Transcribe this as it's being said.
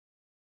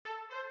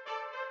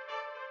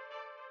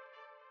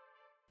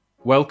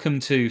Welcome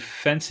to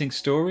Fencing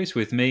Stories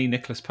with me,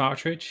 Nicholas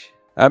Partridge.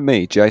 And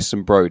me,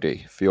 Jason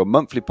Brodie, for your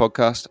monthly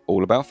podcast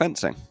all about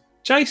fencing.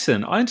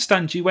 Jason, I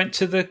understand you went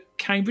to the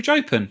Cambridge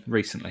Open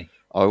recently.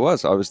 I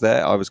was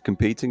there. I was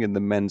competing in the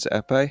men's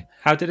épée.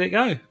 How did it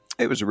go?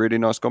 It was a really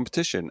nice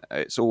competition.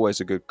 It's always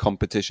a good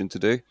competition to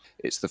do.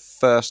 It's the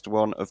first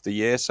one of the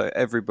year, so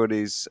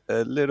everybody's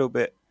a little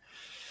bit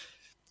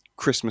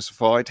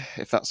Christmasified,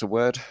 if that's a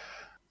word.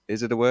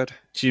 Is it a word?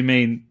 Do you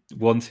mean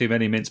one too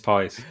many mince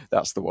pies?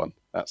 That's the one.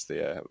 That's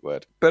the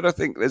word. But I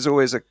think there's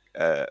always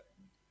a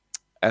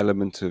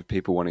element of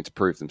people wanting to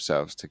prove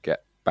themselves to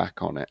get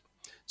back on it.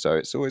 So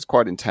it's always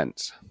quite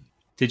intense.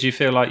 Did you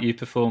feel like you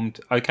performed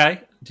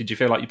okay? Did you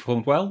feel like you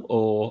performed well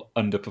or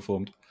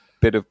underperformed?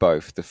 Bit of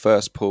both. The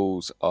first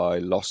pools I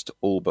lost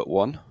all but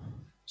one,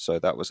 so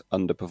that was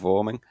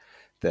underperforming.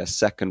 The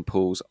second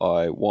pools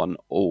I won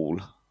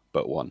all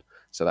but one,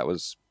 so that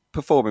was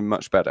performing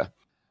much better.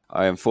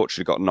 I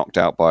unfortunately got knocked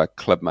out by a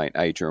clubmate,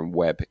 Adrian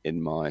Webb,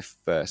 in my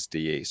first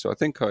DE, so I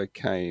think I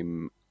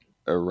came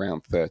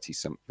around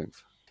 30-something.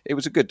 It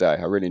was a good day.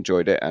 I really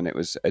enjoyed it, and it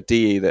was a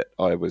DE that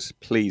I was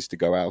pleased to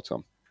go out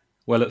on.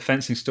 Well, at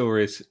Fencing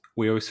Stories,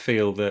 we always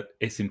feel that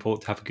it's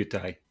important to have a good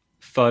day.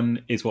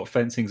 Fun is what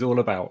fencing's all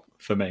about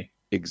for me.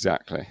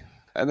 Exactly.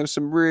 And there was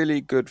some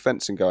really good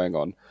fencing going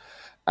on.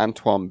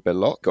 Antoine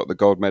Belloc got the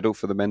gold medal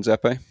for the men's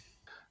épée.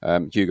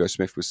 Hugo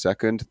Smith was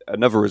second.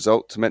 Another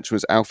result to mention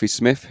was Alfie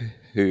Smith,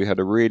 who had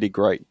a really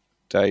great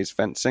day's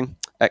fencing.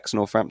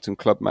 Ex-Northampton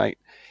clubmate.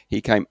 He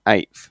came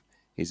 8th.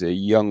 He's a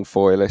young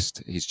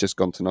foilist. He's just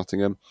gone to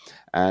Nottingham.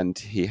 And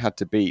he had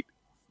to beat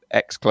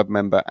ex-club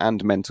member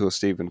and mentor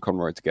Stephen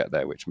Conroy to get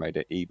there, which made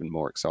it even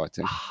more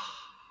exciting.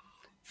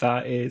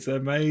 That is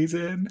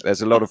amazing.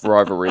 There's a lot of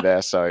rivalry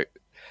there, so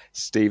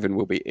Stephen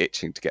will be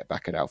itching to get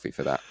back at Alfie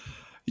for that.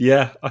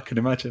 Yeah, I can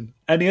imagine.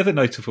 Any other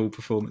notable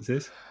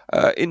performances?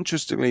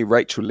 Interestingly,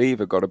 Rachel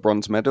Lever got a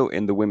bronze medal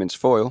in the women's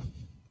foil.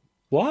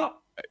 What?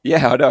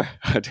 Yeah, I know.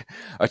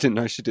 I didn't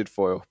know she did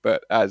foil,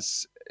 but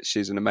as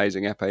she's an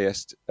amazing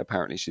épéiste,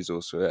 apparently she's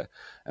also an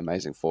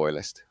amazing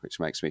foilist, which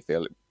makes me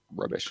feel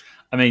rubbish.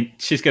 I mean,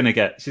 she's gonna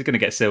get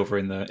silver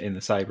in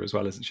the sabre as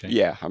well, isn't she?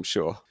 Yeah, I'm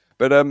sure.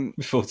 But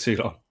before too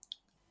long.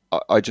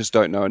 I just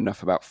don't know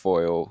enough about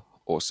foil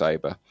or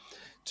sabre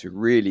to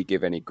really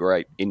give any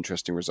great,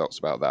 interesting results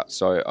about that.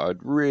 So I'd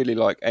really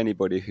like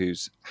anybody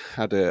who's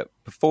had a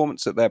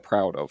performance that they're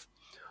proud of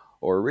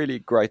or a really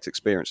great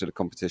experience at a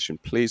competition,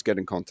 please get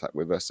in contact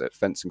with us at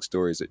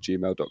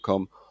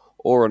fencingstories@gmail.com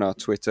or on our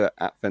Twitter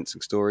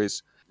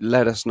 @fencingstories.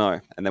 Let us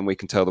know, and then we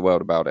can tell the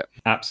world about it.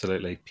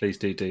 Absolutely. Please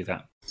do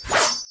that.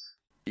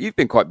 You've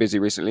been quite busy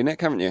recently,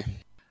 Nick, haven't you?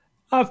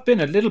 I've been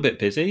a little bit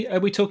busy.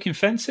 Are we talking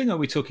fencing or are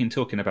we talking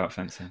about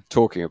fencing?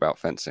 Talking about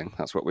fencing.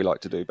 That's what we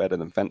like to do better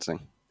than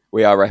fencing.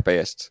 We are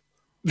épéistes.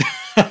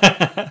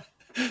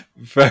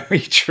 Very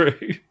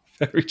true.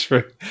 Very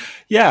true.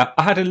 Yeah,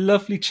 I had a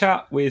lovely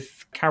chat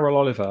with Caryl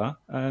Oliver,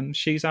 and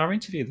she's our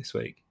interview this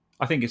week.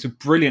 I think it's a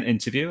brilliant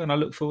interview, and I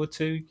look forward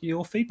to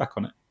your feedback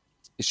on it.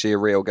 Is she a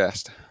real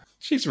guest?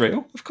 She's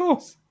real, of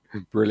course.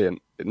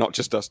 Brilliant. Not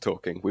just us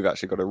talking. We've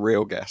actually got a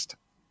real guest.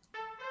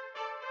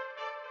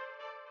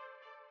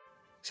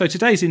 So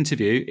today's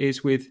interview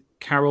is with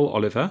Caryl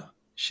Oliver.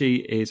 She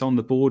is on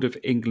the board of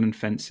England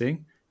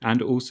Fencing and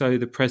also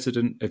the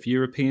president of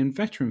European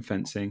Veteran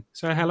Fencing.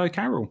 So hello,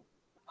 Caryl.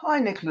 Hi,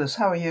 Nicholas.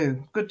 How are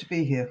you? Good to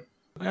be here.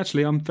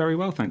 Actually, I'm very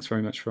well. Thanks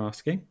very much for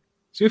asking.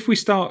 So if we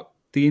start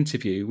the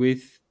interview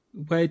with,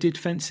 where did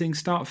fencing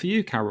start for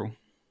you, Caryl?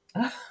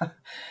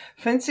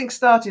 Fencing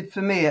started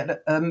for me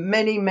at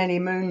many, many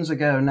moons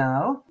ago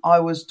now. I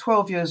was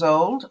 12 years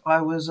old.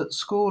 I was at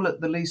school at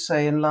the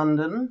Lycée in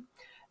London,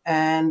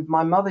 and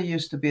my mother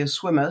used to be a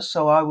swimmer,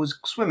 so I was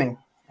swimming.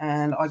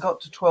 And I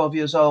got to 12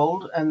 years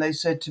old, and they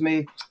said to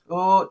me,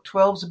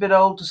 12's a bit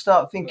old to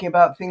start thinking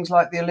about things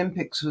like the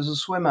Olympics as a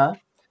swimmer.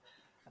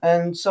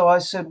 And so I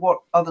said what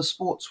other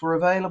sports were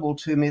available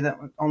to me that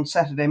on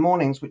Saturday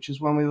mornings, which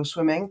is when we were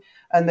swimming.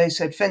 And they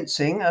said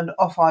fencing, and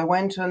off I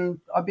went, and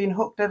I've been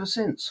hooked ever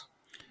since.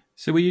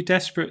 So were you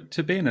desperate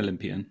to be an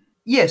Olympian?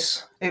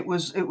 Yes, it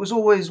was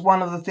always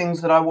one of the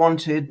things that I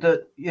wanted,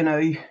 that, you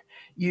know,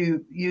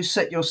 you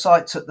set your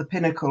sights at the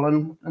pinnacle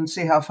and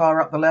see how far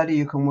up the ladder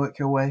you can work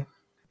your way.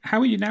 How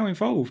are you now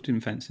involved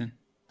in fencing?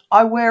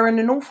 I wear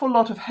an awful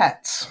lot of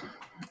hats,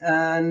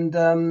 and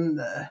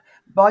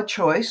by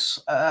choice,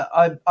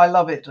 I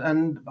love it,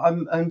 and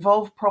I'm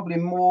involved probably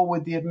more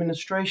with the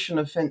administration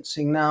of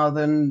fencing now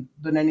than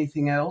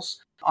anything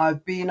else.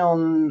 I've been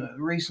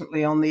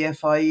recently on the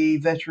FIE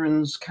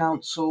Veterans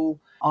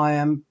Council. I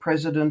am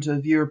president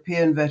of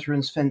European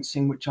Veterans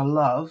Fencing, which I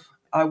love.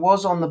 I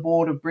was on the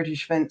board of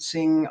British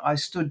Fencing. I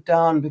stood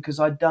down because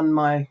I'd done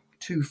my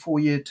 2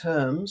 4-year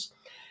terms.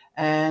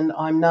 And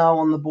I'm now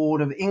on the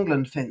board of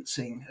England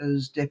Fencing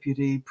as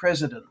deputy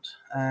president.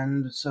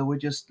 And so we're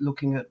just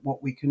looking at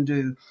what we can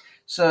do.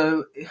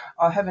 So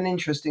I have an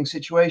interesting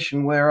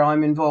situation where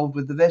I'm involved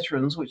with the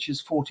veterans, which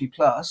is 40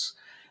 plus.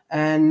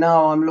 And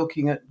now I'm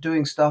looking at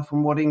doing stuff,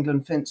 and what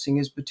England Fencing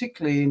is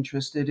particularly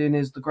interested in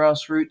is the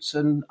grassroots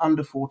and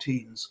under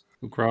 14s.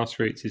 Well,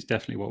 grassroots is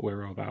definitely what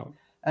we're all about.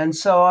 And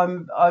so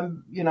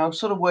I'm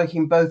sort of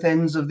working both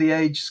ends of the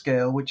age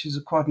scale, which is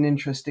quite an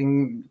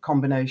interesting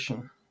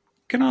combination.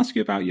 Can I ask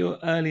you about your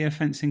earlier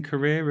fencing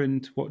career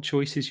and what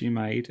choices you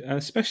made,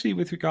 especially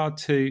with regard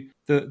to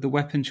the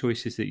weapon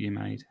choices that you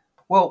made?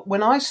 Well,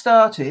 when I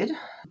started,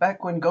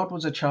 back when God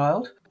was a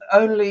child,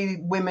 only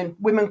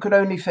women could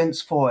only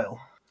fence foil.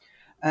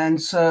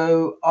 And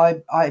so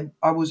I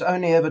was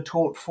only ever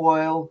taught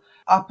foil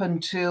up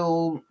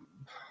until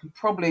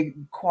probably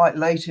quite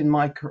late in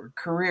my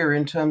career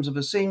in terms of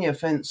a senior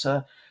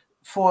fencer.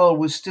 Foil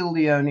was still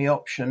the only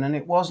option, and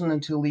it wasn't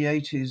until the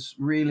 80s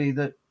really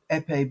that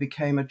épée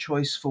became a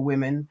choice for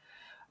women,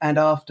 and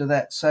after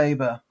that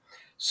sabre.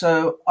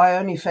 So I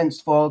only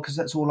fenced foil because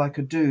that's all I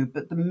could do.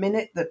 But the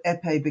minute that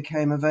épée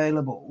became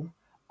available,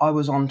 I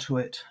was onto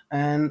it.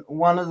 And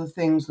one of the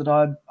things that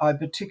I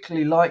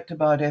particularly liked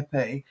about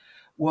épée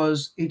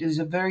was it is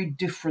a very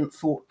different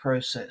thought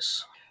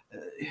process.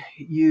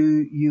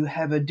 You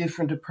have a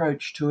different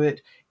approach to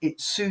it. It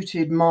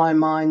suited my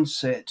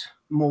mindset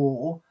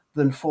more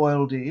than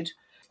foil did.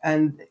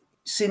 And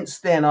since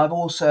then, I've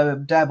also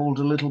dabbled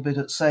a little bit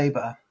at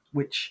sabre,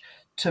 which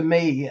to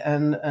me,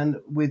 and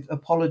with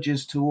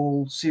apologies to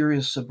all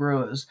serious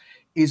sabreurs,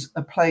 is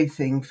a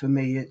plaything for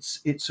me.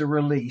 It's a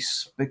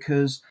release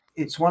because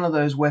it's one of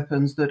those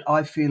weapons that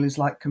I feel is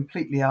like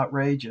completely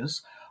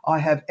outrageous. I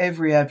have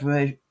every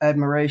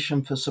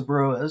admiration for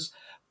sabreurs,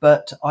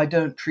 but I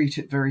don't treat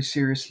it very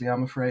seriously,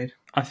 I'm afraid.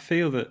 I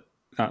feel that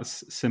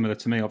that's similar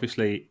to me.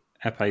 Obviously,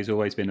 épée's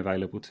always been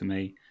available to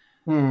me,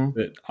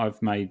 but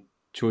I've made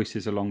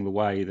choices along the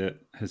way that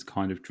has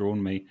kind of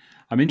drawn me.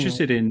 I'm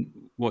interested in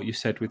what you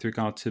said with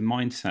regard to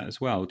mindset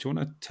as well. Do you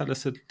want to tell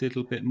us a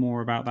little bit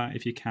more about that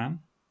if you can?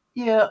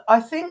 Yeah,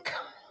 I think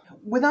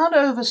without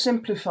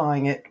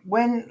oversimplifying it,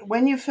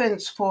 when you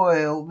fence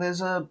foil,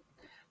 there's a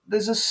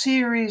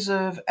series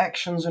of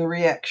actions and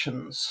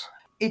reactions.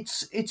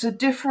 It's a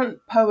different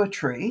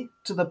poetry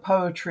to the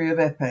poetry of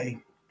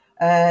épée.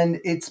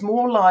 And it's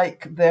more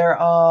like there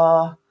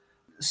are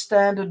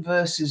standard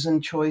verses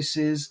and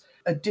choices,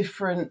 a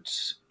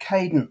different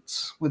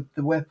cadence with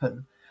the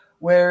weapon.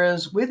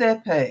 Whereas with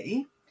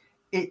épée,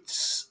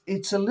 it's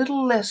a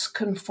little less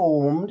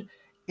conformed.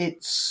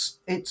 It's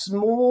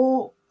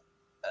more,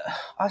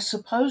 I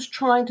suppose,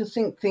 trying to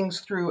think things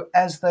through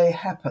as they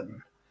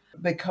happen,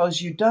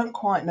 because you don't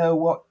quite know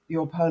what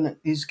your opponent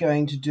is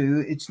going to do.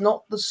 It's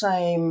not the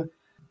same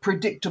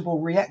predictable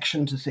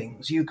reaction to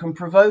things. You can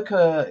provoke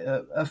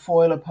a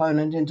foil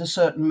opponent into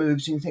certain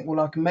moves and you think, well,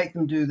 I can make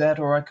them do that,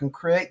 or I can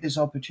create this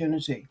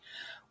opportunity.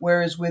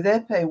 Whereas with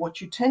épée,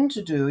 what you tend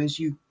to do is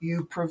you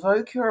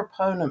provoke your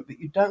opponent, but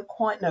you don't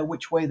quite know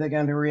which way they're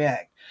going to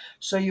react.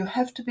 So you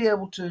have to be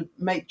able to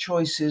make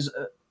choices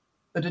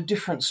at a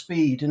different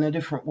speed in a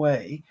different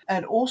way,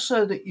 and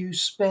also that you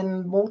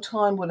spend more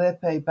time with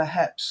épée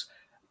perhaps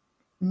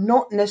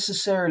not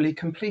necessarily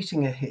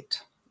completing a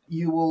hit.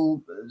 You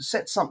will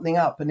set something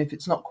up, and if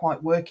it's not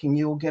quite working,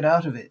 you'll get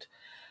out of it.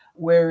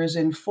 Whereas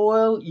in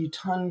foil, you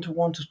tend to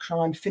want to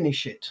try and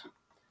finish it.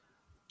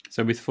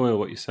 So with foil,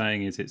 what you're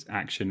saying is it's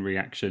action,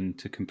 reaction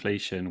to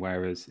completion,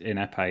 whereas in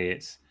épée,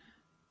 it's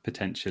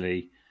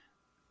potentially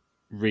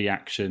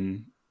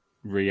reaction,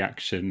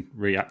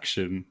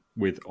 reaction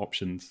with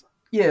options.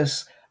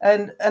 Yes,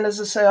 and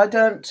as I say, I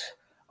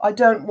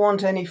don't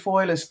want any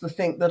foilists to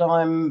think that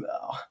I'm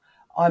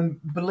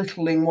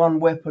belittling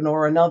one weapon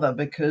or another,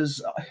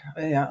 because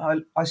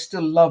I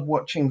still love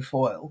watching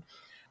foil,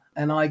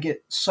 and I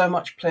get so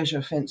much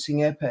pleasure fencing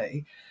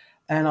épée,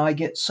 and I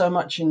get so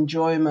much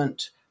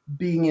enjoyment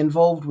being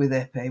involved with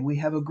épée. We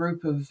have a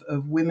group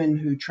of women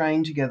who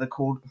train together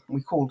called,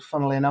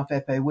 funnily enough,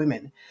 épée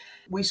women.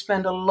 We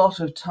spend a lot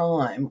of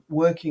time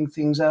working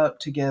things out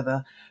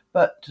together,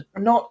 but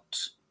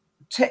not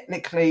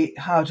technically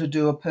how to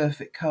do a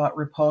perfect carte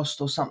riposte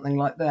or something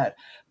like that,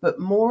 but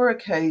more a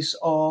case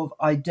of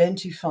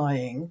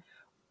identifying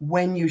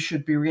when you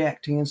should be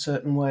reacting in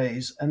certain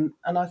ways. And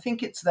I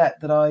think it's that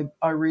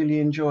I really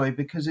enjoy,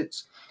 because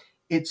it's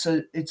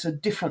a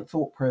different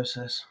thought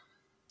process.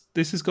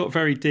 This has got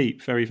very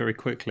deep very, very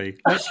quickly.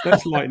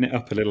 Let's lighten it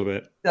up a little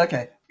bit.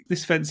 Okay.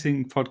 This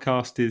fencing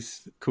podcast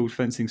is called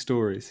Fencing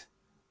Stories.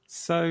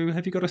 So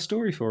have you got a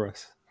story for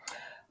us?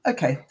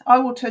 Okay, I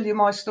will tell you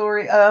my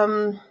story.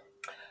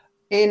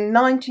 In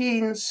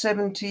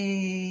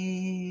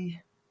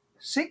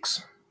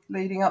 1976,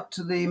 leading up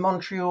to the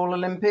Montreal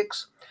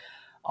Olympics,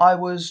 I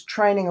was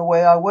training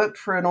away. I worked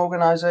for an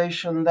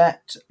organization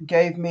that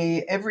gave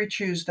me every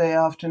Tuesday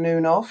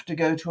afternoon off to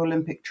go to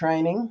Olympic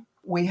training.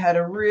 We had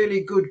a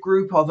really good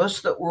group of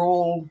us that were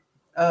all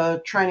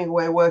training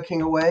away,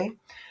 working away.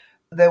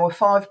 There were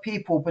 5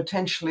 people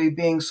potentially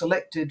being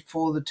selected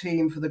for the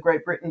team, for the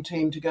Great Britain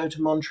team, to go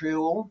to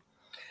Montreal.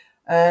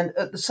 And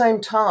at the same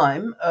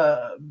time,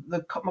 my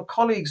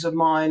colleagues of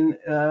mine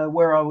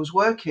where I was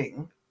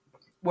working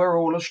were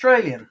all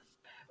Australian.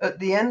 At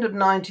the end of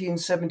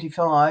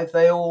 1975,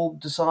 they all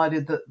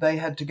decided that they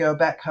had to go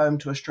back home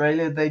to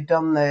Australia. They'd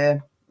done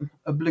their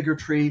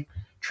obligatory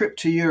trip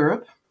to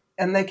Europe.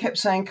 And they kept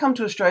saying, come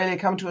to Australia,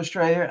 come to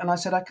Australia. And I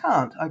said, I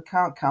can't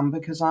come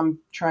because I'm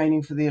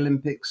training for the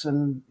Olympics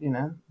and,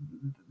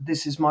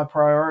 this is my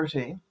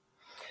priority.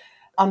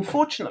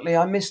 Unfortunately,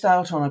 I missed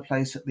out on a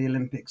place at the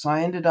Olympics.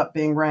 I ended up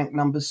being ranked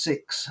number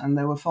 6 and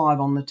there were 5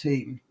 on the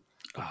team.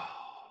 Oh,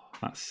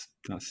 that's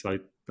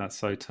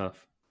so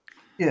tough.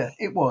 Yeah,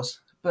 it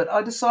was. But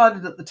I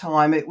decided at the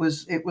time it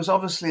was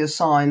obviously a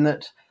sign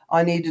that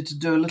I needed to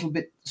do a little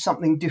bit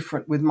something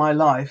different with my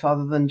life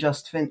other than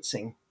just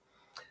fencing.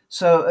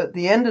 So at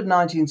the end of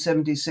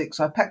 1976,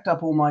 I packed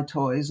up all my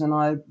toys and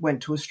I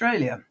went to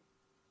Australia.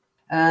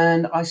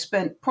 And I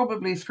spent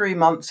probably 3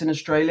 months in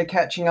Australia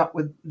catching up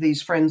with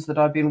these friends that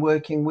I've been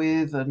working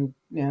with and,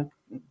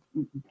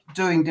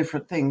 doing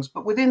different things.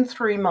 But within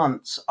 3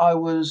 months, I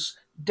was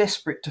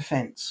desperate to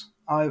fence.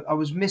 I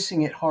was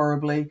missing it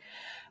horribly.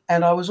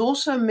 And I was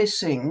also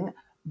missing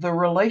the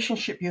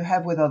relationship you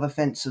have with other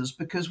fencers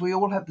because we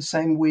all have the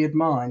same weird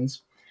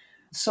minds.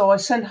 So I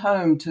sent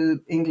home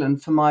to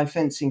England for my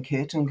fencing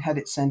kit and had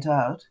it sent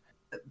out.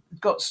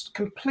 Got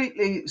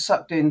completely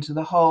sucked into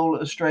the whole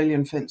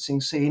Australian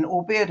fencing scene,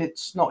 albeit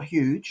it's not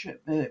huge.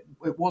 It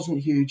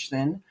wasn't huge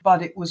then,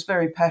 but it was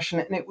very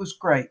passionate and it was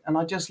great. And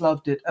I just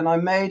loved it. And I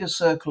made a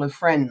circle of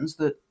friends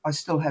that I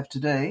still have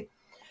today.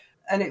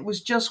 And it was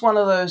just one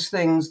of those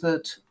things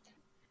that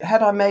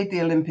had I made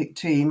the Olympic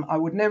team, I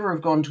would never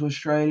have gone to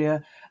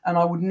Australia and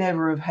I would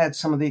never have had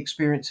some of the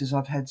experiences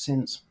I've had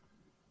since.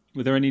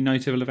 Were there any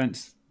notable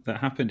events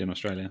that happened in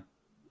Australia?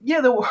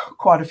 Yeah, there were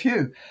quite a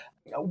few.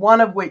 One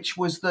of which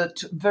was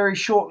that very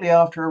shortly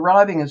after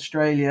arriving in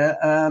Australia,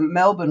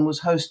 Melbourne was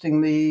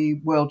hosting the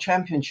World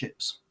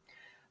Championships.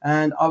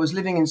 And I was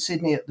living in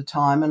Sydney at the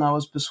time, and I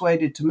was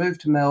persuaded to move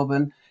to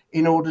Melbourne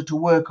in order to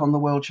work on the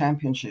World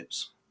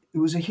Championships. It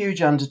was a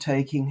huge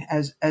undertaking,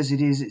 as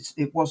it is.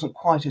 It wasn't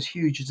quite as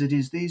huge as it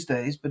is these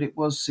days, but it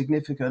was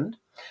significant.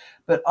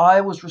 But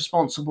I was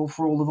responsible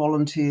for all the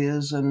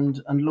volunteers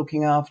and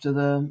looking after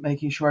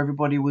making sure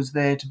everybody was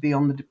there to be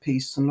on the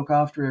piste and look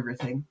after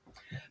everything.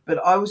 But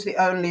I was the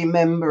only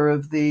member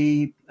of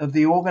the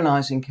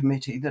organising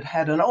committee that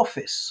had an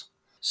office.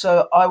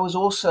 So I was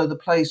also the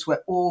place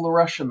where all the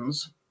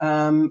Russians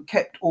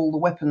kept all the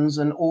weapons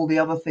and all the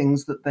other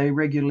things that they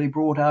regularly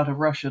brought out of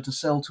Russia to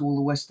sell to all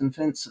the Western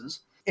fencers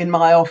in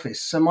my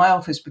office. So my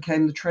office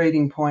became the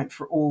trading point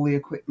for all the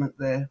equipment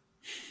there.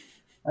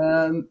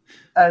 And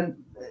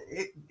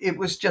it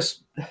was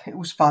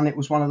fun. It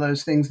was one of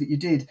those things that you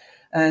did.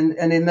 And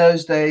in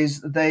those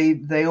days,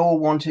 they all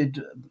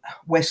wanted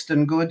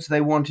Western goods.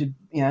 They wanted,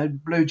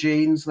 blue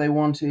jeans. They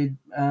wanted,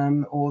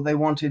 or they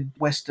wanted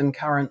Western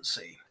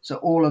currency. So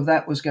all of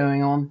that was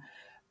going on.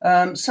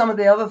 Some of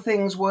the other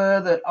things were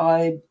that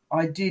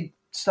I did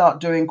start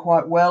doing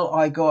quite well.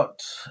 I got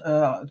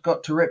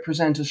to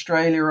represent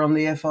Australia on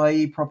the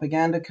FIE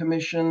Propaganda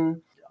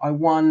Commission. I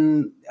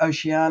won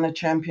Oceania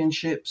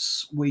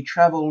Championships. We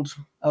travelled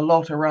a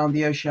lot around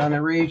the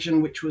Oceania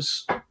region, which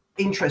was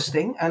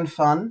interesting and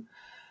fun.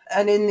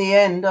 And in the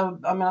end,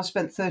 I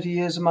spent 30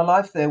 years of my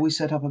life there. We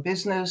set up a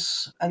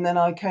business, and then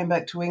I came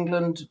back to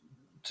England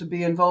to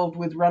be involved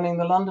with running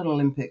the London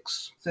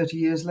Olympics 30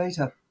 years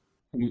later.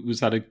 Was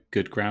that a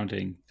good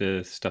grounding,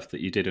 the stuff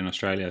that you did in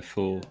Australia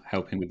for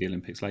helping with the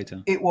Olympics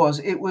later? It was.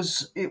 It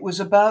was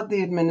about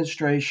the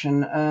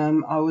administration.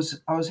 I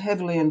was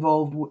heavily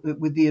involved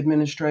with the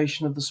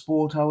administration of the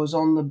sport. I was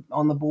on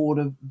the board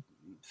of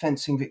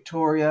Fencing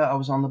Victoria. I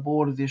was on the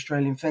board of the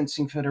Australian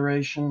Fencing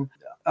Federation.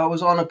 I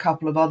was on a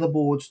couple of other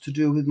boards to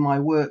do with my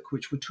work,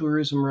 which were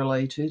tourism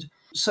related.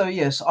 So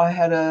yes, I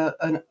had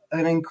an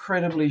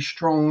incredibly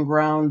strong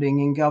grounding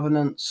in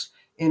governance,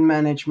 in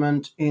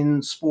management,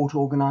 in sport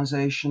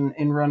organisation,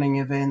 in running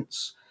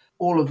events,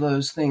 all of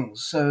those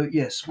things. So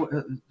yes,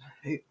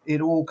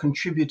 it all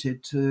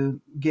contributed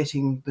to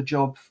getting the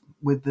job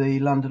with the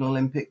London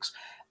Olympics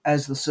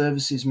as the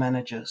services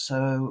manager.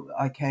 So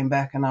I came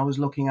back and I was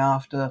looking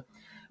after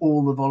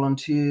all the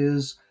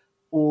volunteers,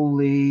 all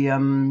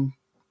the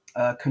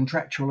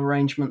contractual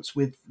arrangements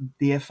with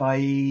the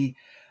FIE,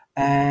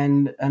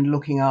 and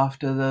looking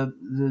after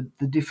the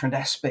different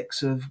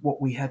aspects of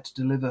what we had to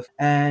deliver.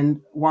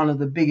 And one of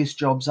the biggest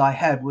jobs I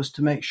had was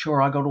to make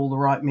sure I got all the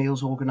right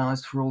meals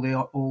organised for all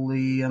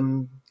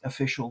the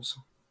officials.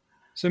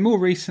 So more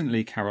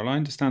recently, Caryl, I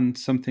understand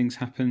something's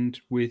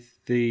happened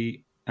with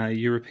the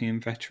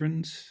European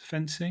veterans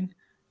fencing,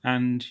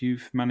 and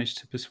you've managed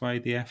to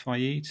persuade the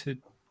FIE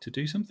to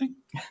do something?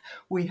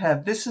 We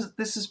have. This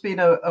has been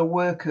a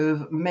work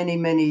of many,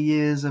 many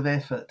years of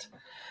effort.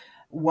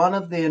 One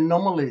of the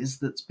anomalies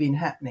that's been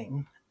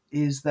happening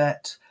is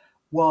that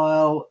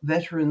while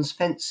veterans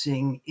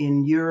fencing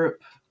in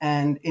Europe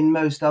and in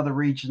most other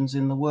regions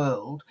in the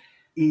world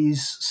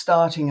is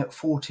starting at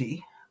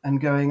 40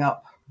 and going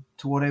up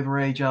to whatever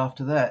age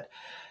after that,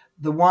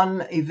 the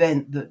one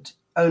event that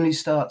only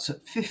starts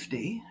at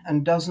 50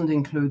 and doesn't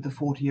include the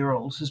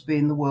 40-year-olds has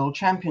been the World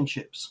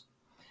Championships.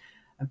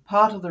 And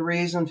part of the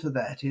reason for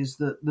that is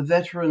that the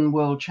Veteran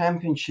World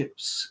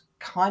Championships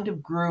kind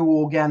of grew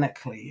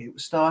organically.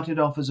 It started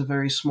off as a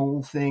very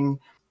small thing.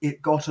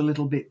 It got a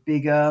little bit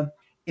bigger.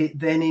 It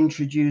then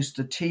introduced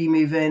a team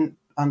event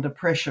under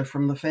pressure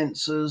from the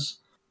fencers.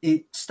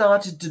 It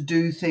started to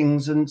do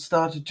things and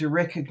started to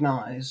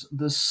recognise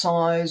the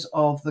size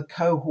of the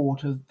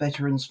cohort of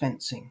veterans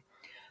fencing.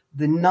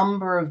 The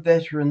number of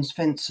veterans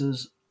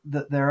fencers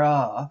that there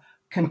are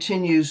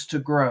continues to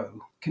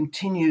grow,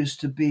 continues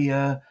to be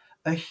a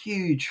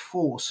huge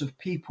force of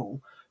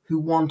people who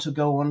want to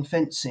go on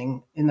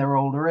fencing in their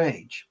older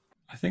age.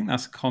 I think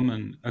that's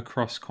common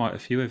across quite a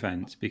few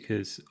events,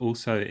 because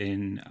also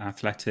in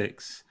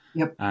athletics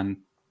and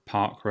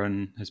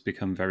parkrun has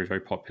become very,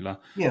 very popular.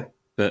 Yeah.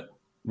 But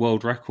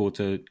world records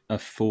are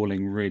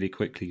falling really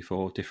quickly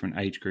for different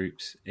age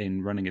groups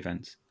in running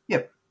events.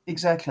 Yep,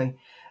 exactly.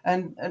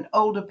 And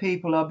older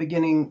people are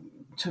beginning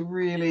to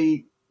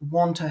really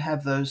want to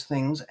have those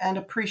things and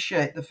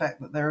appreciate the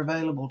fact that they're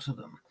available to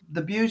them.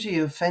 The beauty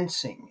of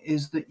fencing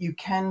is that you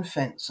can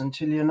fence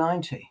until you're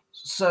 90.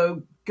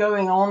 So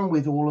going on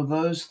with all of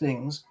those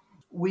things,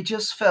 we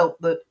just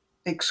felt that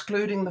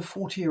excluding the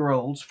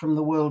 40-year-olds from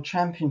the World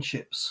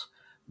Championships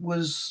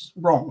was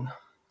wrong.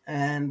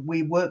 And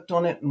we worked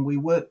on it and we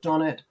worked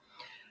on it.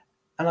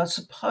 And I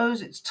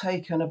suppose it's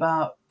taken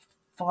about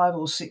 5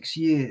 or 6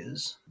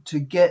 years to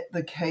get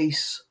the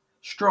case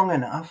strong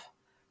enough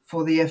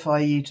for the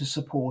FIE to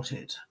support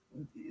it.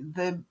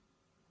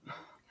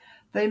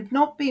 They've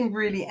not been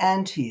really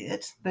anti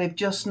it, they've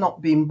just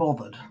not been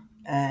bothered.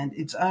 And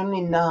it's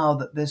only now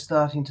that they're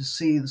starting to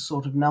see the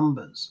sort of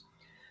numbers.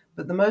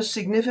 But the most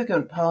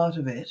significant part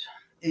of it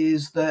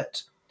is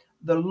that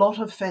the lot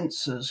of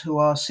fencers who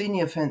are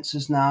senior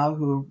fencers now,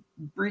 who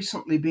have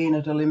recently been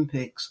at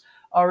Olympics,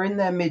 are in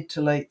their mid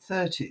to late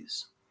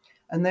 30s.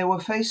 And they were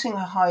facing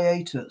a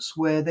hiatus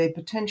where they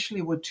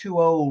potentially were too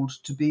old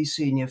to be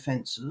senior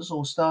fencers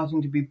or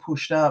starting to be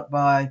pushed out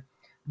by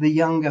the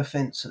younger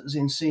fencers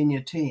in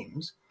senior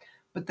teams,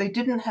 but they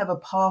didn't have a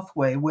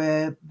pathway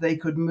where they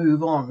could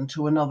move on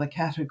to another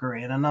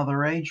category and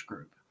another age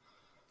group.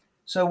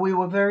 So we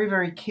were very,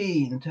 very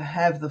keen to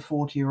have the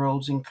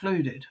 40-year-olds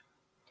included.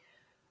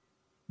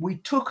 We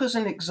took as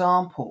an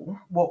example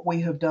what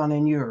we have done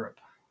in Europe.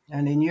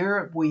 And in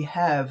Europe, we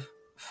have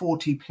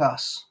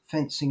 40-plus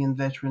fencing and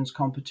veterans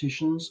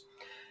competitions,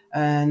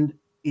 and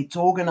it's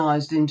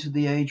organised into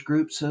the age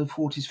groups of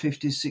 40s,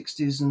 50s,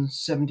 60s, and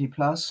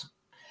 70-plus.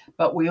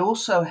 But we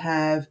also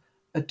have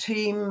a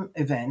team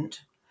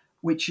event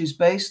which is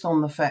based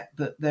on the fact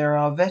that there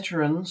are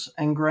veterans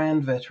and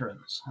grand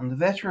veterans. And the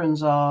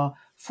veterans are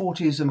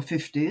 40s and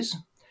 50s,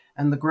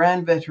 and the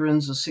grand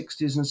veterans are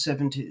 60s and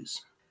 70s.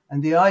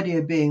 And the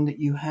idea being that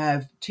you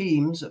have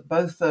teams at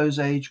both those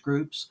age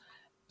groups,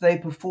 they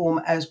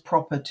perform as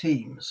proper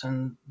teams.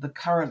 And the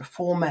current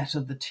format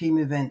of the team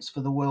events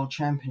for the World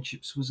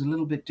Championships was a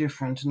little bit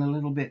different and a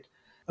little bit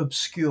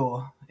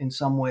obscure in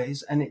some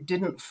ways, and it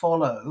didn't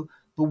follow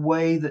the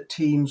way that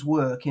teams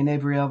work in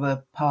every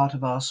other part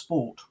of our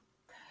sport.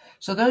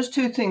 So those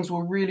two things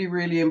were really,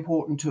 really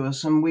important to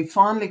us, and we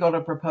finally got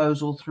a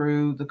proposal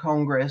through the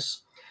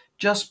Congress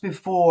just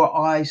before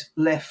I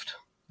left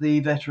the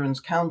Veterans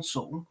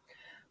Council,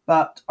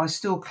 but I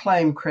still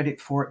claim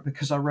credit for it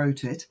because I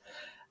wrote it.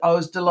 I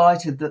was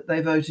delighted that they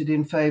voted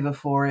in favour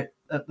for it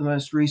at the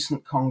most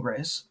recent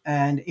Congress,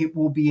 and it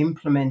will be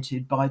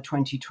implemented by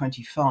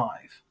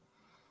 2025.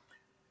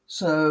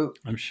 So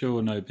I'm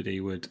sure nobody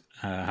would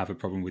have a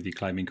problem with you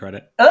claiming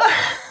credit.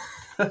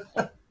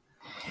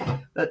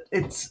 That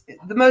it's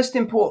the most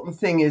important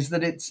thing is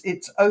that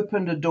it's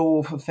opened a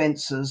door for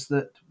fencers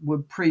that were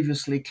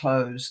previously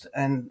closed,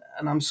 and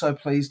I'm so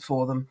pleased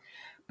for them.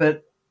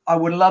 But I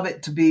would love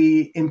it to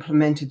be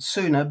implemented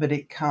sooner, but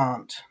it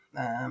can't.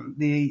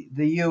 The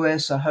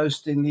US are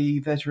hosting the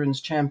Veterans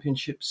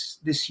Championships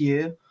this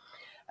year,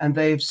 and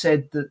they've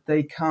said that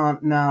they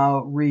can't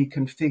now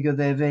reconfigure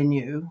their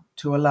venue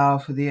to allow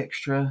for the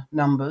extra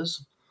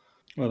numbers.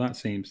 Well, that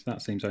seems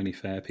only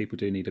fair. People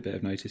do need a bit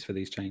of notice for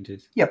these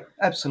changes. Yep,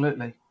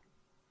 absolutely.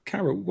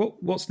 Caryl,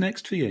 what's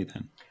next for you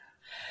then?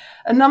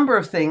 A number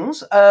of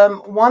things.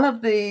 One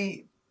of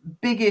the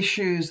big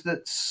issues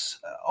that's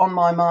on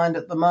my mind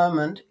at the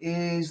moment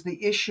is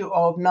the issue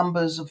of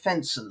numbers of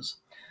fencers.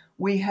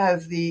 We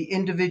have the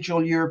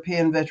individual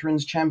European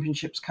Veterans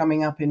Championships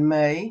coming up in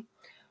May.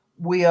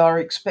 We are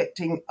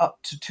expecting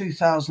up to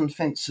 2,000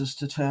 fencers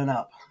to turn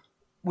up.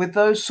 With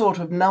those sort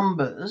of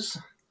numbers,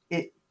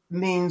 it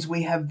means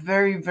we have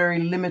very, very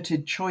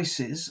limited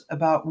choices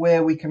about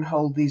where we can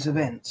hold these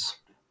events,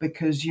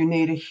 because you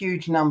need a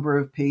huge number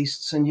of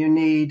pistes and you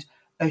need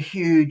a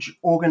huge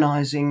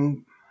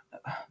organising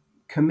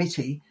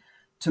committee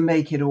to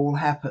make it all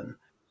happen.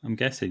 I'm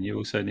guessing you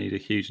also need a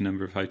huge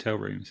number of hotel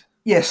rooms.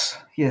 Yes,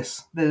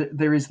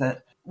 there is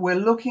that. We're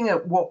looking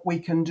at what we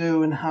can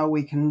do and how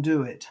we can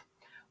do it.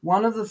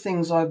 One of the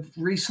things I've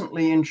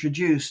recently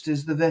introduced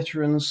is the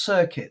Veterans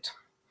Circuit.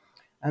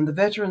 And the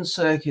Veterans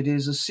Circuit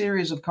is a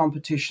series of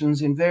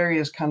competitions in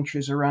various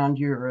countries around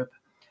Europe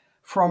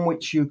from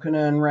which you can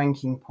earn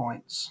ranking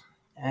points.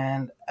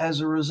 And as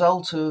a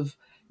result of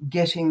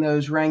getting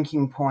those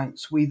ranking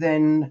points, we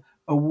then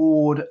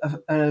award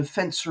a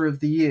Fencer of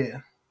the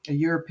Year. a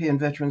European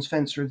Veterans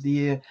Fencer of the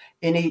Year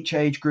in each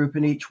age group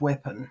and each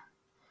weapon.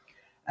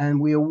 And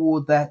we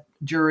award that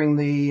during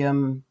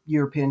the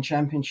European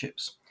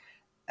Championships.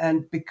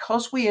 And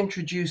because we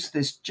introduced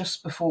this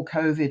just before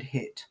COVID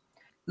hit,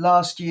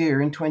 last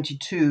year in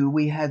 22,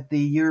 we had the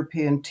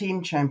European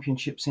Team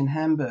Championships in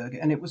Hamburg,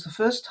 and it was the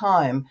first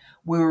time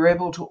we were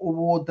able to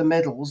award the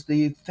medals,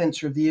 the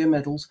Fencer of the Year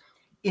medals,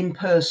 in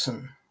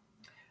person.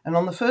 And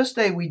on the first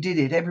day we did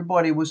it,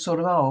 everybody was sort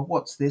of, oh,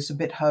 what's this, a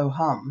bit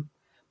ho-hum.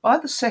 By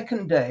the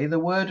second day, the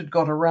word had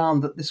got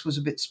around that this was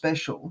a bit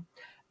special,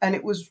 and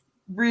it was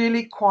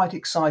really quite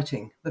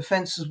exciting. The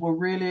fencers were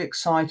really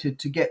excited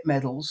to get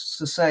medals,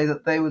 to say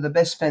that they were the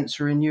best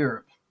fencer in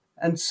Europe.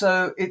 And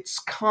so it's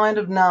kind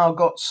of now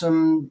got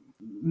some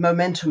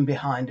momentum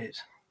behind it.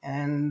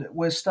 And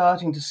we're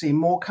starting to see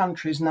more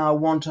countries now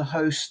want to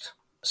host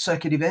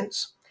circuit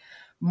events.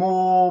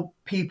 More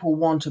people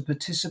want to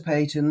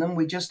participate in them.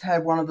 We just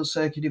had one of the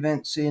circuit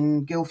events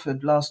in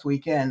Guildford last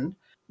weekend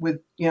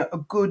with a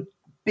good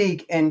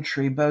big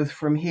entry both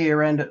from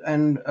here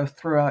and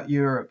throughout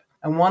Europe.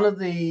 And one of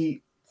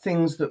the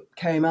things that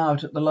came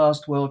out at the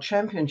last World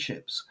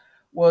Championships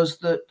was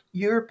that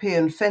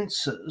European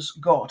fencers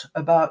got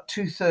about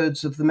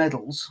 2/3 of the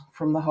medals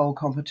from the whole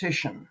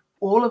competition.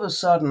 All of a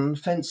sudden,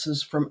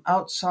 fencers from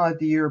outside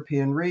the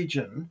European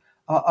region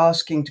are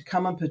asking to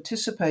come and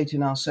participate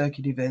in our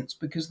circuit events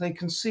because they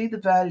can see the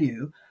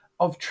value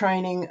of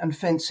training and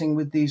fencing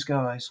with these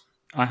guys.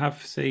 I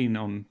have seen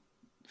on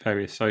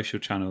various social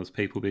channels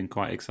people being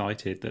quite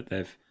excited that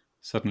they've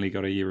suddenly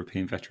got a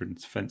European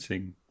veterans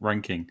fencing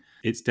ranking.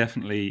 It's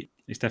definitely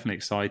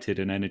excited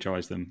and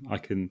energized them. I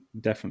can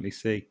definitely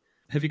see.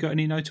 Have you got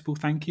any notable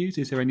thank yous?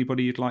 Is there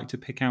anybody you'd like to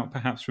pick out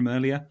perhaps from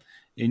earlier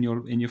in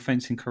your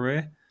fencing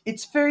career?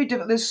 It's very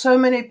difficult. There's so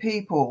many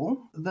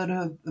people that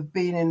have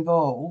been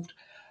involved.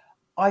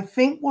 I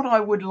think what I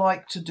would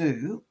like to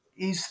do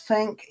is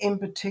thank in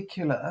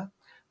particular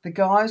the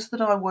guys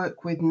that I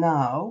work with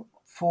now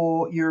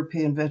for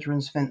European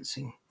veterans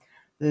fencing.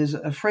 There's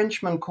a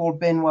Frenchman called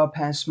Benoit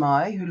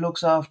Pinsmaille who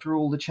looks after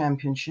all the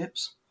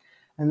championships.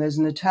 And there's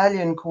an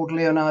Italian called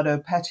Leonardo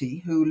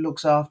Patti who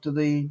looks after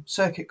the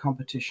circuit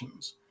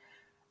competitions.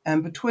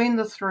 And between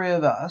the three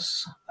of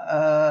us,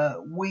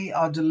 we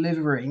are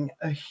delivering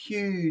a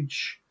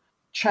huge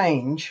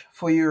change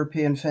for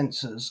European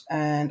fencers.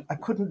 And I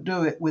couldn't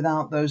do it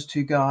without those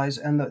two guys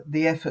and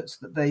the efforts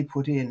that they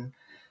put in.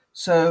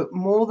 So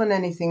more than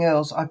anything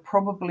else, I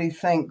probably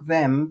thank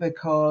them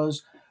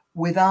because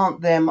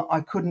without them,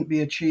 I couldn't be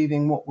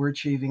achieving what we're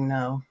achieving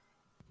now.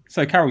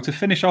 So, Caryl, to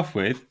finish off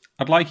with,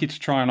 I'd like you to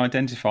try and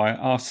identify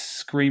our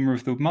Screamer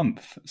of the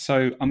Month.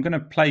 So I'm going to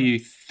play you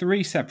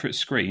 3 separate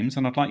screams,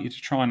 and I'd like you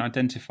to try and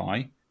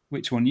identify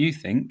which one you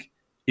think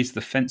is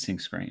the fencing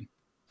scream.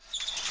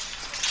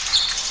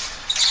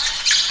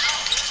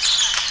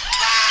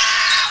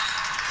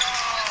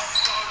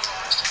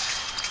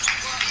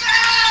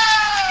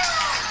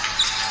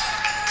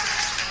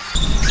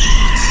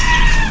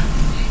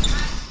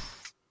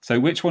 So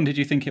which one did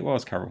you think it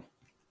was, Caryl?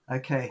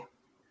 Okay.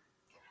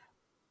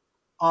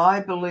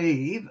 I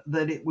believe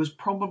that it was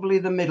probably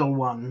the middle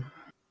one.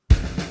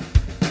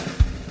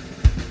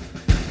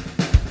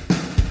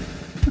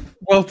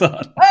 Well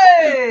done.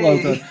 Hey!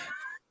 Well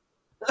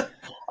done.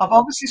 I've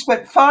obviously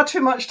spent far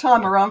too much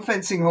time around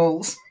fencing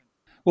halls.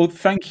 Well,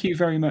 thank you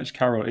very much,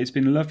 Caryl. It's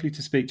been lovely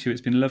to speak to you.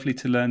 It's been lovely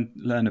to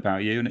learn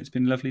about you, and it's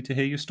been lovely to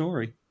hear your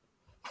story.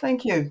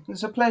 Thank you.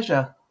 It's a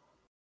pleasure.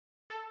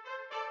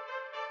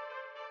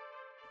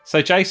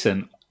 So,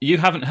 Jason, you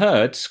haven't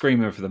heard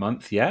Screamer of the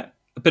Month yet,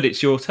 but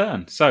it's your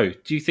turn. So,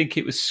 do you think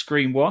it was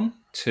Scream 1,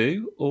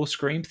 2, or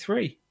Scream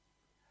 3?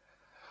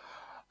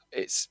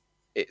 It's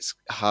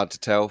hard to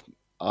tell.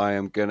 I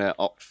am going to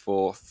opt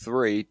for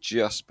 3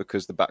 just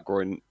because the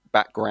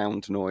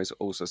background noise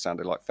also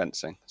sounded like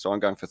fencing. So I'm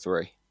going for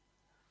 3.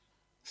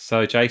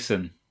 So,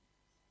 Jason.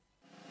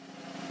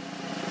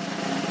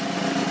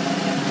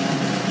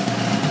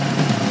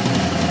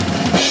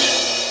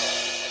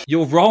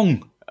 You're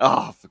wrong.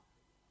 Oh.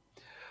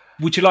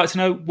 Would you like to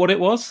know what it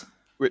was?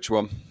 Which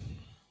one?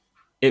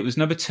 It was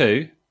number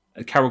 2.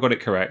 Caryl got it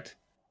correct.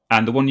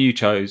 And the one you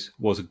chose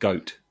was a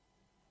goat.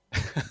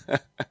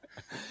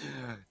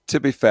 To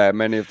be fair,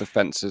 many of the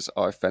fencers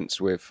I fence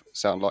with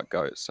sound like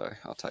goats, so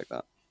I'll take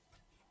that.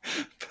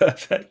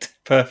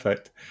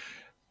 Perfect.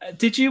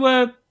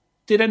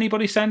 Did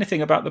anybody say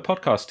anything about the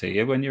podcast to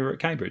you when you were at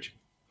Cambridge?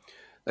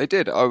 They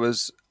did. I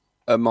was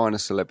a minor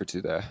celebrity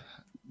there.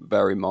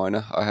 Very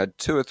minor. I had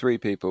 2 or 3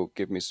 people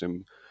give me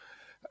some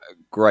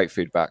great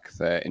feedback.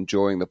 They're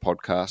enjoying the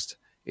podcast,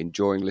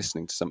 enjoying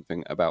listening to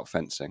something about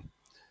fencing.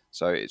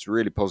 So it's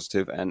really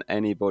positive, and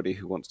anybody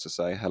who wants to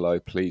say hello,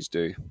 please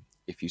do,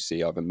 if you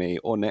see either me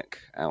or Nick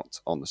out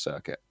on the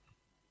circuit.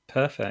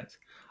 Perfect.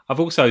 I've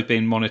also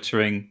been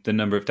monitoring the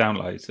number of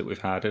downloads that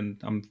we've had,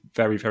 and I'm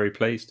very, very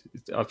pleased.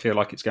 I feel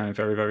like it's going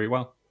very, very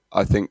well.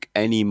 I think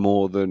any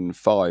more than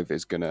 5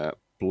 is going to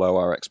blow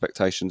our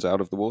expectations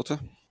out of the water.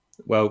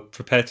 Well,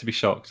 prepare to be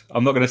shocked.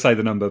 I'm not going to say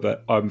the number,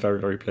 but I'm very,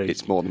 very pleased.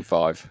 It's more than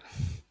 5.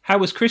 How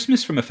was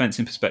Christmas from a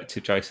fencing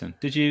perspective, Jason?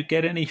 Did you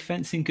get any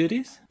fencing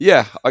goodies?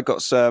 Yeah, I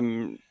got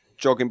some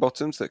jogging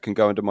bottoms that can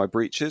go under my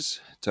breeches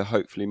to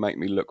hopefully make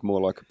me look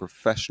more like a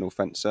professional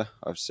fencer.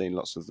 I've seen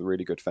lots of the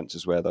really good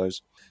fencers wear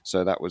those.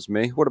 So that was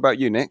me. What about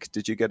you, Nick?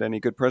 Did you get any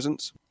good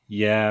presents?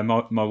 Yeah,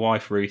 my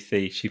wife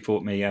Ruthie, she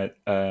bought me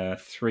a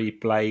 3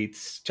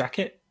 blades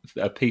jacket,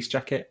 a piece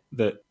jacket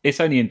that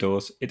it's only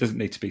indoors. It doesn't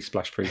need to be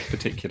splash proof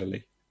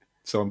particularly.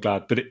 So I'm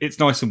glad, but it's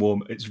nice and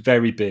warm. It's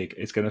very big.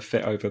 It's going to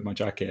fit over my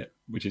jacket,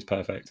 which is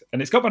perfect, and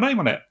it's got my name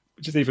on it,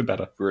 which is even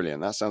better.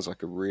 Brilliant. That sounds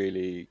like a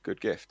really good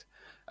gift.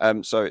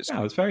 So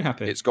I was very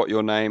happy. It's got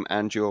your name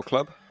and your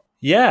club.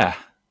 Yeah,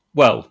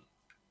 well,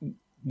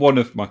 one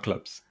of my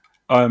clubs.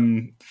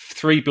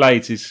 3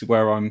 blades is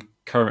where I'm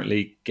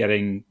currently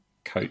getting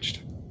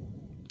coached.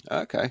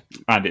 Okay.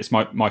 And it's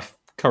my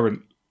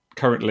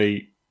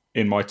currently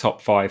in my top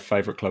 5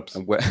 favourite clubs.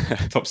 And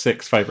top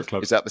 6 favourite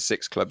clubs. Is that the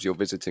 6 clubs you're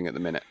visiting at the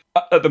minute?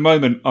 At the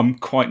moment, I'm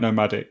quite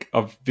nomadic.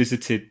 I've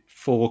visited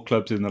 4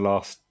 clubs in the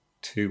last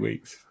 2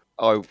 weeks.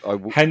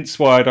 Hence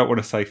why I don't want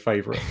to say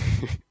favourite.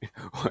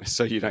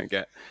 So you don't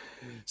get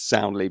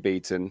soundly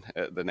beaten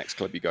at the next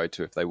club you go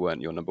to if they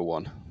weren't your number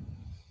 1.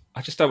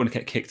 I just don't want to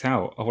get kicked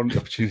out. I want the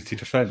opportunity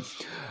to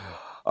fence.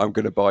 I'm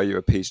going to buy you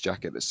a piece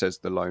jacket that says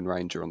the Lone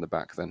Ranger on the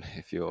back then,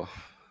 if you're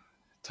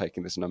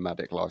taking this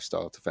nomadic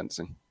lifestyle to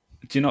fencing.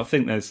 Do you not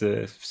think there's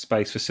a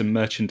space for some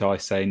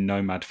merchandise saying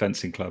Nomad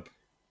Fencing Club?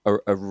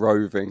 A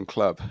roving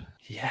club.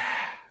 Yeah.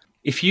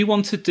 If you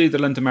want to do the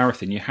London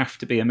Marathon, you have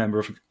to be a member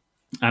of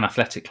an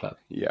athletic club.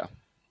 Yeah.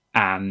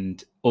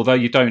 And although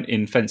you don't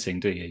in fencing,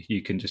 do you?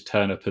 You can just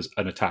turn up as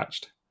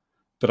unattached.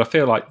 But I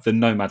feel like the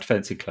Nomad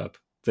Fencing Club,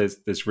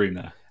 there's room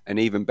there. And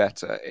even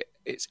better,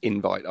 it's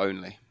invite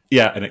only.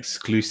 Yeah, an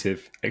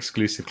exclusive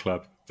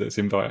club that's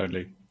invite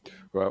only.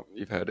 Well,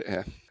 you've heard it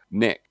here.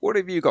 Nick, what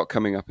have you got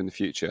coming up in the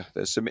future?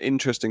 There's some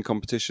interesting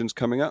competitions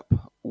coming up.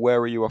 Where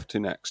are you off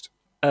to next?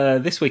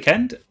 This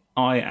weekend,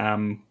 I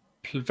am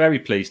very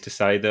pleased to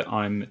say that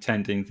I'm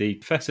attending the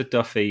Professor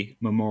Duffy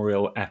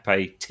Memorial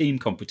Epée Team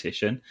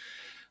Competition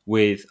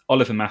with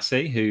Oliver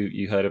Massey, who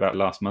you heard about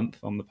last month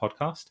on the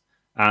podcast.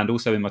 And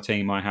also in my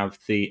team, I have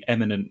the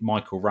eminent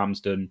Michael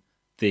Ramsden,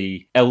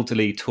 the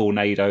elderly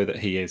tornado that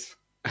he is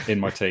in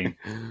my team.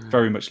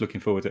 Very much looking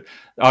forward to it.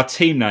 Our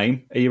team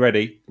name, are you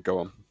ready? Go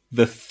on.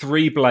 The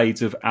 3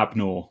 Blades of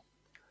Abnor.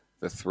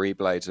 The 3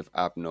 Blades of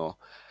Abnor.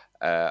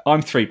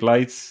 I'm 3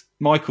 Blades.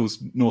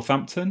 Michael's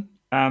Northampton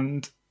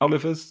and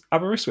Oliver's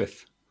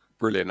Aberystwyth.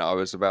 Brilliant. I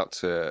was about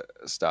to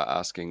start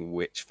asking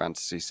which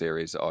fantasy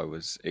series I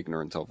was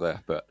ignorant of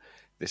there, but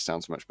this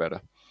sounds much better.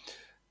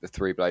 The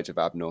 3 Blades of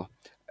Abnor.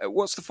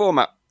 What's the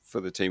format for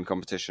the team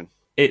competition?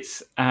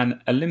 It's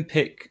an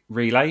Olympic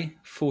relay,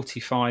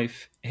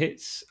 45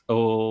 hits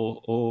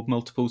or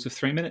multiples of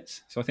 3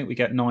 minutes. So I think we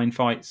get 9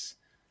 fights,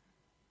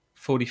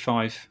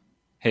 45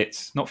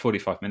 hits, not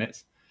 45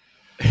 minutes.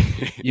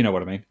 You know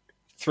what I mean.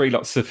 9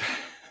 lots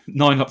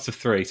of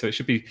 3. So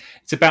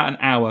it's about an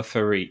hour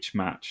for each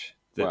match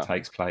that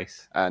takes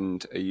place.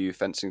 And are you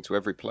fencing to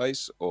every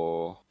place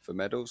or for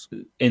medals?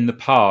 In the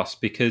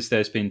past, because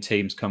there's been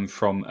teams come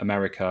from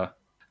America,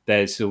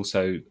 there's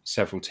also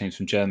several teams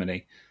from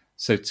Germany.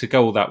 So to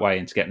go all that way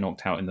and to get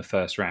knocked out in the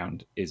first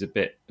round is a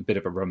bit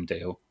of a rum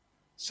deal.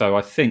 So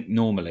I think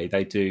normally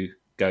they do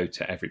go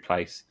to every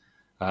place.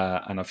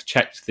 And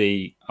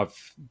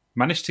I've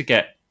managed to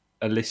get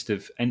a list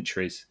of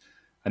entries,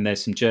 and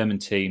there's some German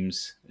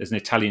teams. There's an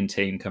Italian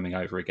team coming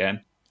over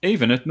again.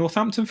 Even a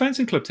Northampton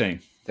Fencing Club team.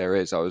 There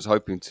is. I was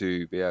hoping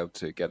to be able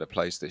to get a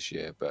place this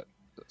year, but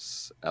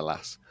that's,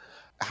 alas.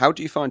 How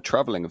do you find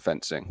travelling and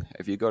fencing?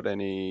 Have you got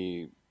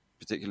any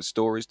particular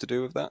stories to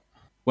do with that?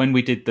 When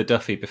we did the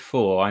Duffy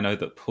before, I know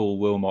that Paul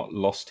Wilmot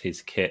lost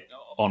his kit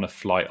on a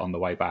flight on the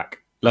way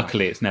back.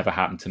 Luckily, it's never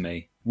happened to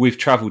me. We've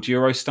travelled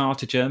Eurostar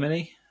to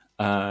Germany.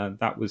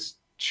 That was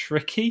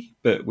tricky,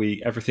 but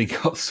everything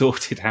got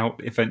sorted out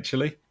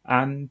eventually.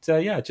 And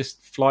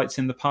just flights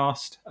in the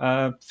past.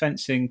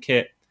 Fencing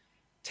kit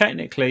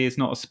technically is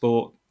not a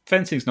sport.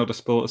 Fencing's not a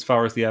sport as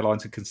far as the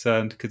airlines are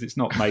concerned because it's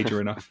not major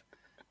enough.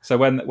 So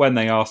when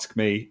they ask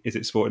me, is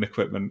it sporting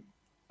equipment,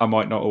 I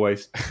might not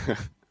always.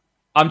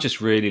 I'm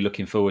just really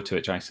looking forward to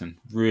it, Jason.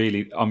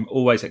 Really, I'm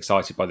always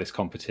excited by this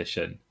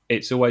competition.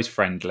 It's always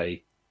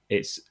friendly.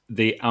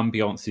 The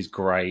ambience is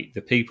great.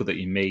 The people that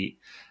you meet,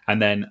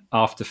 and then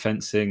after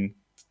fencing,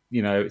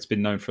 it's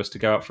been known for us to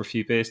go out for a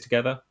few beers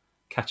together,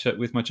 catch up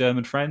with my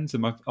German friends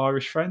and my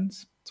Irish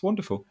friends. It's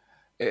wonderful.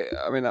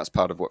 That's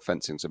part of what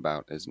fencing's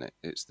about, isn't it?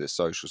 It's the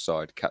social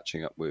side,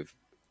 catching up with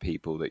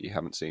people that you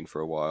haven't seen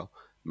for a while,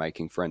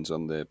 making friends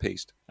on the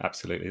piste.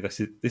 Absolutely.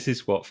 This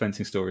is what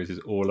Fencing Stories is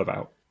all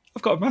about.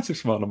 I've got a massive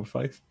smile on my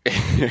face.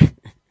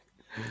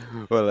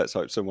 Well, let's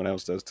hope someone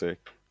else does too.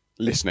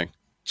 Listening.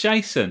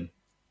 Jason,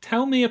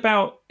 tell me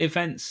about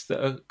events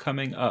that are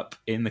coming up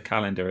in the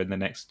calendar in the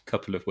next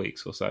couple of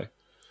weeks or so.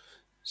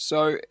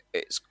 So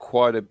it's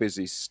quite a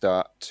busy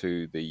start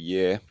to the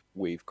year.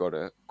 We've got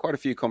quite a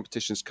few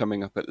competitions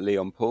coming up at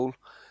Leon Pool.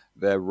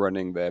 They're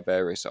running their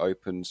various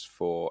opens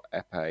for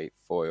epee,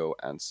 foil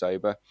and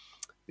sabre.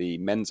 The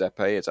men's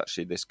épée is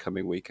actually this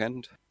coming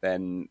weekend.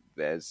 Then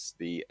there's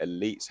the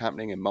elites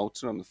happening in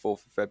Malton on the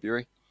 4th of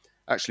February.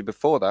 Actually,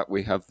 before that,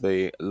 we have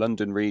the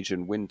London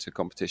Region Winter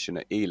Competition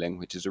at Ealing,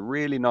 which is a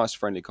really nice,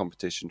 friendly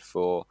competition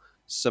for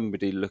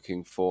somebody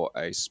looking for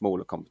a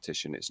smaller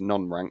competition. It's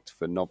non-ranked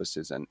for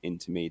novices and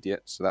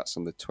intermediate, so that's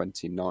on the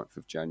 29th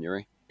of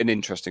January. An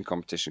interesting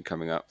competition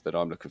coming up that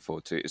I'm looking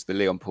forward to is the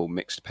Leon Paul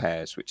Mixed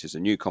Pairs, which is a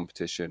new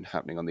competition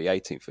happening on the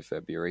 18th of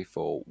February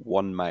for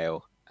one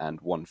male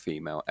and one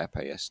female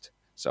épéiste.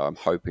 So I'm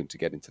hoping to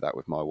get into that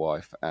with my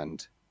wife,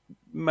 and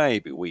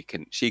maybe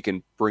she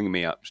can bring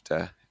me up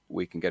to,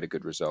 we can get a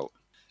good result.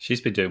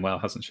 She's been doing well,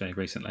 hasn't she,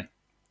 recently?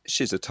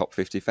 She's a top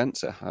 50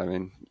 fencer. I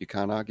mean, you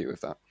can't argue with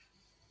that.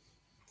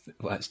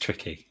 Well, that's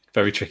tricky.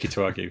 Very tricky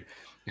to argue.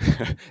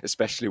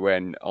 Especially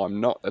when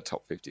I'm not a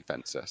top 50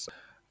 fencer. So.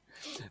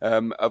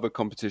 Other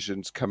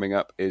competitions coming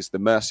up is the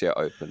Mercia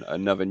Open,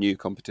 another new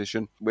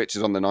competition, which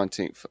is on the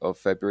 19th of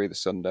February, the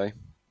Sunday.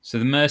 So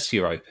the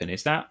Mercia Open,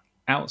 is that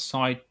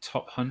outside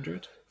top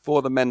 100?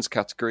 For the men's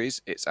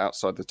categories, it's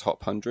outside the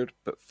top 100,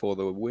 but for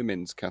the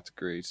women's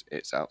categories,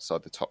 it's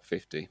outside the top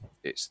 50.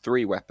 It's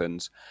 3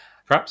 weapons.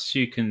 Perhaps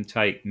you can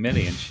take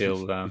Millie and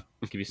she'll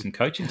give you some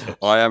coaching tips.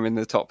 I am in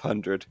the top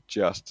 100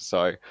 just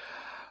so.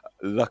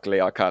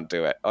 Luckily, I can't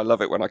do it. I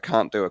love it when I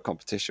can't do a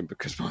competition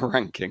because my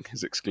ranking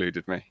has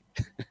excluded me.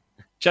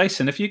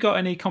 Jason, have you got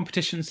any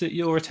competitions that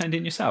you're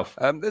attending yourself?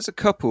 There's a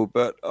couple,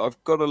 but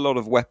I've got a lot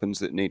of weapons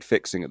that need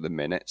fixing at the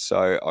minute,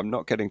 so I'm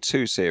not getting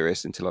too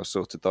serious until I've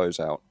sorted those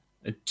out.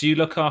 Do you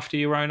look after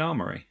your own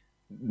armoury?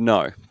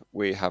 No,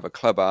 we have a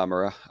club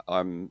armourer.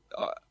 I'm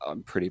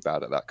pretty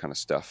bad at that kind of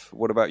stuff.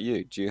 What about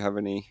you? Do you have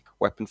any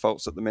weapon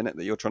faults at the minute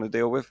that you're trying to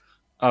deal with?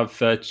 I've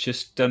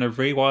just done a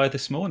rewire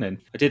this morning.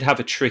 I did have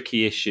a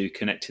tricky issue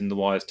connecting the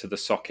wires to the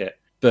socket,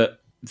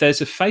 but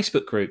there's a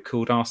Facebook group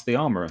called Ask the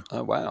Armourer.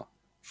 Oh, wow.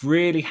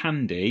 Really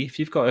handy if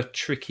you've got a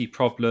tricky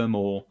problem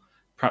or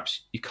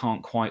perhaps you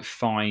can't quite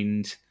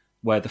find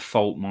where the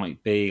fault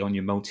might be on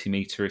your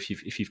multimeter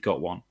if you've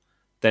got one.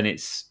 Then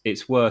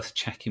it's worth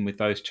checking with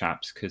those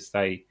chaps because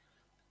they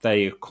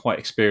are quite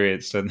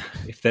experienced, and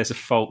if there's a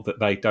fault that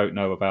they don't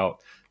know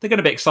about, they're going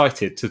to be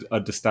excited to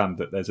understand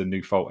that there's a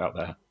new fault out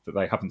there that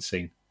they haven't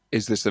seen.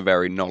 Is this a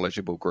very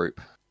knowledgeable group?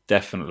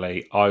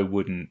 Definitely. I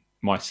wouldn't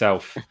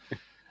myself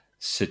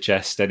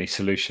suggest any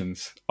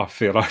solutions. I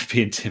feel I'd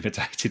be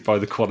intimidated by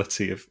the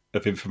quality of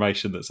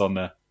information that's on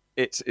there.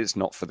 It's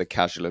not for the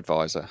casual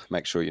advisor.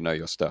 Make sure you know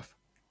your stuff.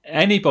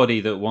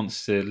 Anybody that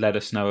wants to let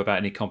us know about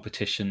any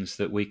competitions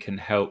that we can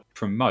help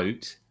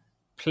promote,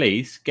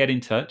 please get in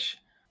touch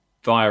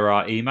via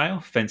our email,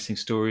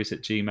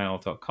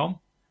 fencingstories@gmail.com,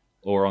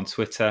 or on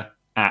Twitter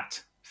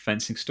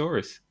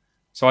 @fencingstories.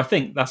 So I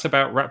think that's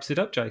about wraps it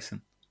up,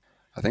 Jason.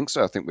 I think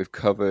so. I think we've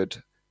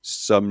covered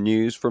some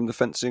news from the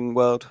fencing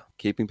world,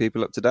 keeping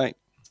people up to date.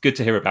 It's good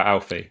to hear about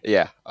Alfie.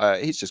 Yeah,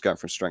 he's just going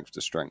from strength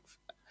to strength.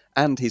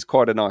 And he's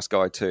quite a nice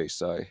guy too,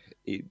 so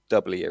he's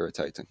doubly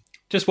irritating.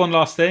 Just one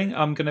last thing.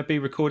 I'm going to be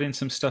recording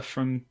some stuff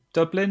from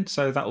Dublin,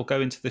 so that will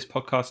go into this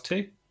podcast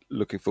too.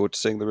 Looking forward to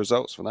seeing the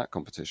results from that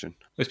competition.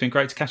 It's been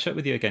great to catch up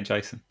with you again,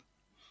 Jason.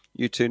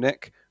 You too,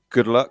 Nick.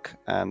 Good luck,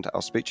 and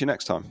I'll speak to you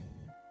next time.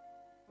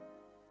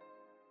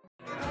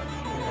 Can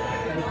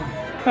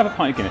I have a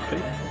pint of Guinness,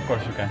 please? Of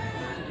course you can.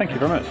 Thank you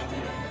very much.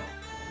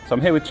 So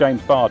I'm here with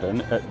James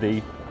Barden at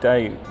the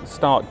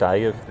start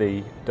day of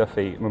the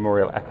Duffy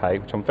Memorial Épée,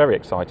 which I'm very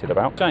excited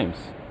about. James,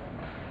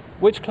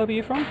 which club are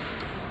you from?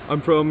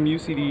 I'm from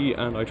UCD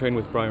and I train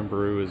with Brian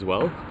Baru as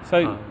well.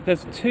 So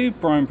there's 2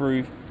 Brian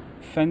Baru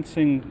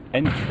fencing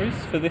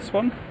entries for this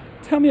one.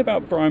 Tell me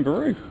about Brian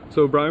Baru.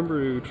 So Brian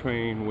Baru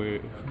train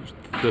with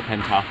the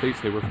Pentathletes.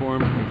 They were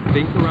formed, I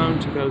think,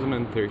 around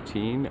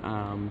 2013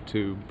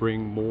 to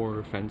bring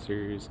more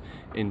fencers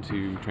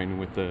into training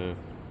with the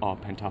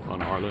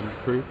Pentathlon Ireland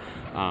crew,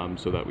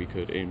 so that we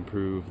could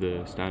improve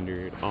the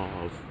standard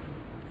of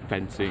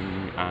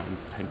fencing and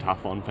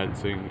pentathlon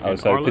fencing in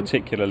Ireland.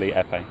 Particularly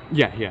épée.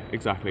 Yeah,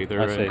 exactly.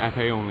 They're an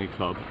épée-only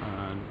club,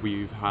 and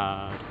we've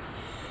had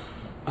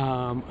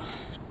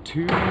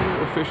 2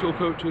 official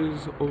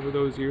coaches over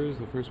those years.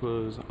 The first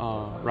was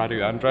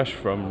Radu Andras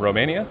from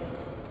Romania,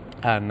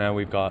 and now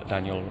we've got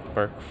Daniel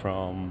Burke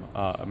from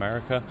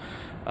America.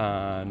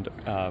 And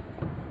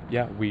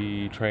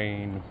we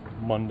train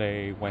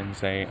Monday,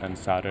 Wednesday and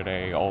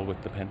Saturday, all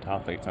with the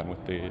pentathletes and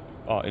with the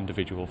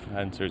individual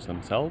fencers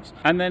themselves.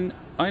 And then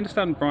I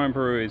understand Brian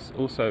Baru is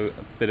also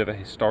a bit of a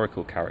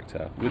historical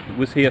character.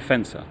 Was he a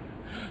fencer?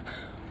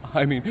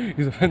 I mean,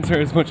 he's a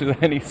fencer as much as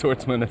any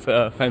swordsman is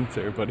a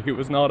fencer, but he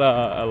was not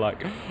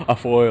a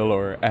foil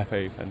or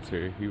FA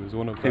fencer. He was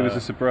one of the... He was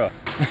a sabre.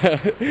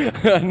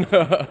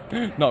 No,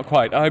 not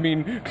quite. I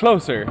mean,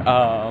 closer.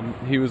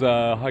 He was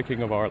a High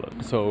King of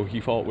Ireland, so he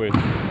fought with,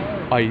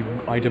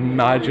 I'd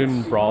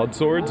imagine,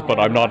 broadswords, but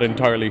I'm not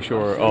entirely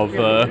sure of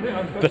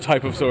the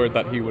type of sword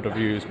that he would have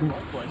used.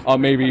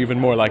 Maybe even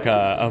more like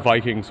a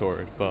Viking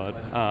sword, but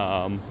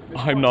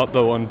I'm not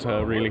the one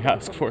to really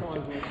ask for it.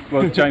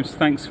 Well, James,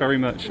 thanks very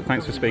much.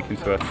 Thanks for speaking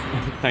to us.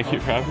 Thank you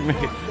for having me.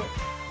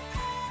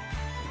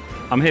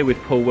 I'm here with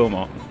Paul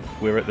Wilmot.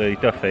 We're at the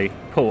Duffy.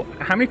 Paul,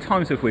 how many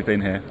times have we been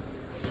here?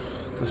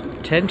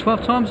 10,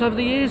 12 times over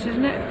the years,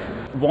 isn't it?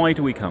 Why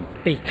do we come?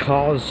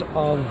 Because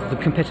of the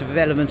competitive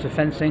element of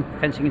fencing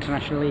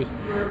internationally,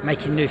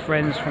 making new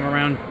friends from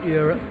around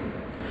Europe,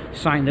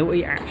 saying that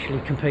we actually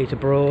compete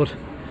abroad.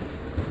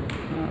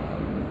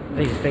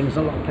 These things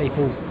a lot of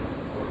people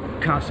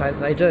can't say that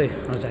they do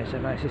on a day-to-day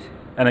basis.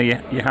 And are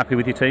you happy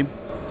with your team?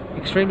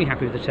 Extremely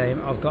happy with the team.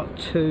 I've got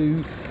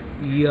 2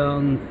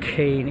 young,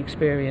 keen,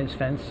 experienced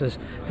fencers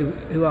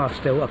who are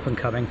still up and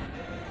coming.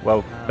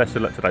 Well, best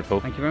of luck today, Paul.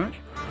 Thank you very much.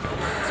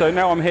 So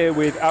now I'm here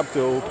with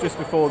Abdul, just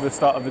before the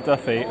start of the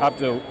Duffy.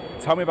 Abdul,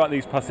 tell me about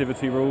these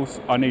passivity rules.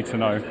 I need to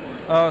know.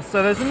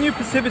 So there's a new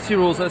passivity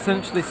rules that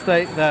essentially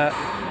state that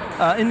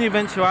in the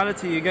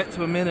eventuality you get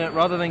to a minute,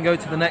 rather than go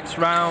to the next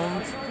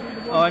round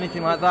or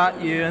anything like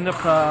that, you end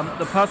up,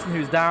 the person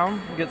who's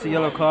down gets a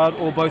yellow card,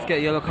 or both get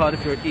a yellow card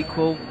if you're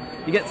equal.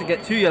 You get to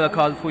get 2 yellow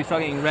cards before you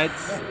start getting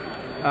reds.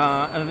 And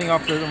I think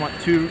after like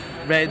 2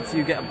 reds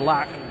you get a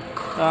black.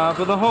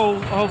 But the whole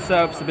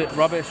setup's a bit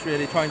rubbish,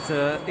 really, trying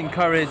to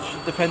encourage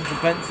defensive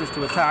fences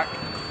to attack.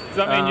 Does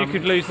that mean you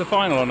could lose the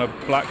final on a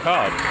black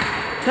card?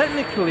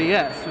 Technically,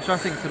 yes, which I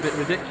think is a bit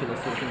ridiculous,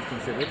 all things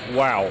considered.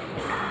 Wow.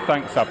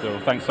 Thanks, Abdul.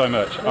 Thanks so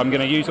much. I'm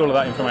going to use all of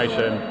that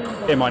information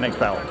in my next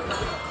bout.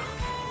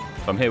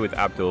 So I'm here with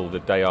Abdul the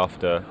day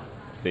after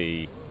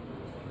the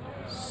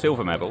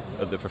silver medal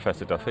at the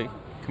Professor Duffy.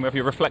 Can we have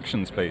your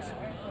reflections, please?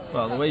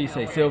 Well, the way you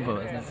say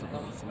silver,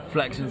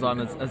 reflections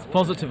aren't as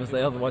positive as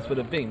they otherwise would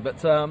have been.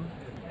 But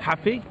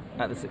happy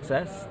at the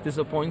success,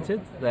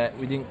 disappointed that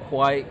we didn't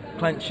quite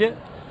clench it.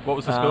 What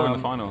was the score in the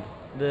final?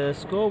 The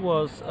score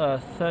was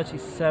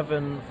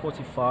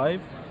 37-45.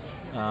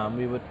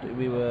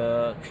 We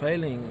were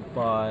trailing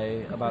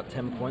by about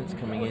 10 points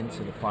coming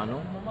into the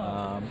final.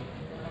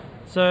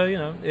 So, you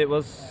know, it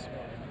was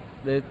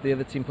the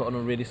other team put on a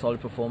really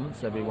solid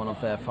performance. Every one of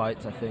their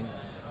fights, I think,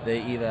 they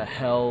either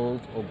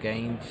held or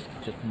gained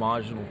just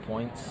marginal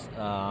points.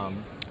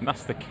 And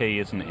that's the key,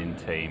 isn't it, in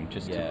team?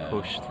 Just to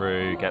push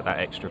through, get that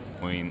extra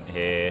point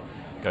here,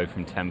 go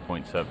from 10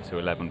 points up to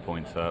 11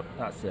 points up.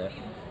 That's it.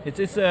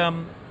 It's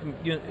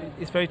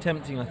very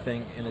tempting, I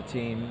think, in a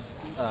team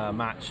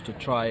match to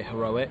try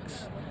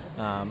heroics,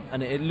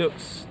 and it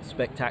looks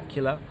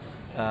spectacular,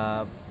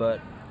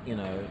 but you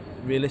know,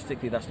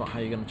 realistically, that's not how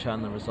you're going to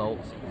churn the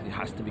results. It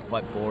has to be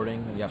quite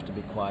boring. You have to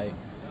be quite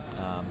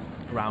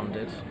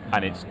grounded.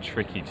 And it's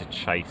tricky to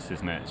chase,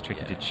 isn't it? It's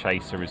tricky to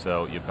chase a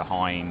result. You're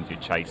behind, you're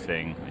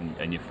chasing,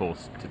 and you're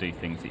forced to do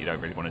things that you don't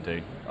really want to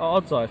do.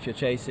 Odds are, if you're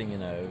chasing, you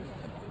know,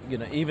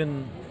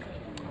 even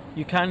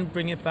you can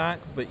bring it back,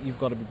 but you've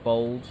got to be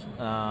bold.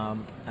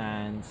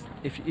 And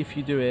if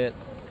you do it,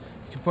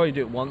 you can probably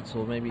do it once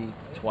or maybe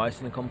twice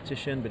in the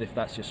competition. But if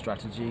that's your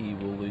strategy, you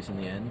will lose in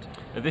the end.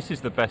 This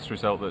is the best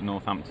result that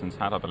Northampton's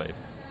had, I believe.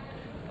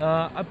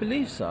 I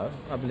believe so.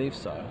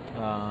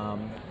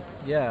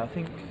 Yeah, I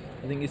think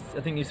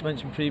you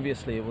mentioned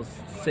previously it was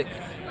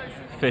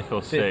fifth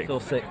or sixth.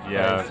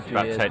 Yeah,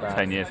 about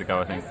 10 years ago,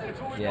 I think.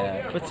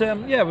 Yeah, but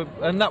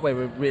and that way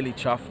we're really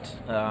chuffed,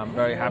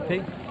 very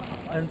happy,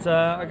 and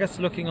I guess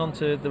looking on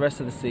to the rest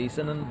of the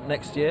season and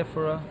next year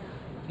for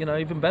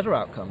even better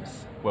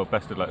outcomes. Well,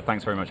 best of luck.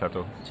 Thanks very much,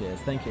 Abdul. Cheers.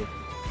 Thank you.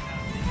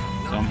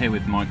 So I'm here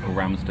with Michael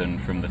Ramsden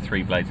from the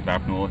Three Blades of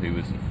Abnor, who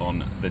was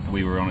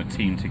we were on a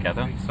team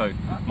together. So,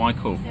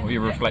 Michael, what were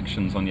your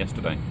reflections on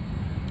yesterday?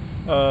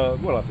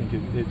 Well, I think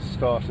it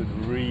started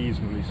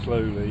reasonably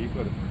slowly,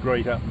 but a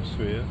great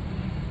atmosphere.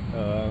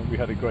 We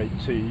had a great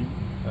team.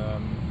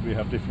 We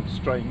have different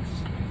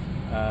strengths,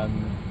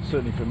 and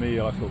certainly for me,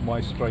 I thought my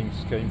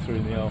strengths came through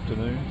in the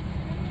afternoon.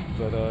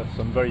 But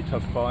some very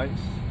tough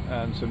fights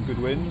and some good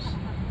wins,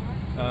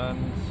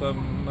 and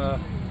some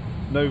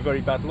no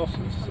very bad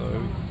losses.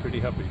 So pretty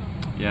happy.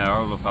 Yeah,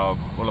 all of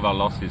our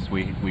losses,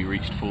 we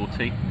reached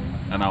 40,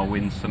 and our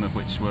wins, some of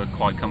which were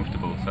quite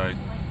comfortable. So.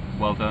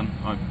 Well done.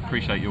 I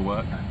appreciate your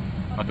work.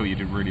 I thought you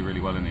did really,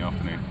 really well in the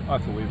afternoon. I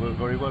thought we worked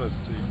very well as a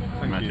team.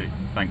 Thank you.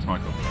 Thanks,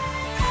 Michael.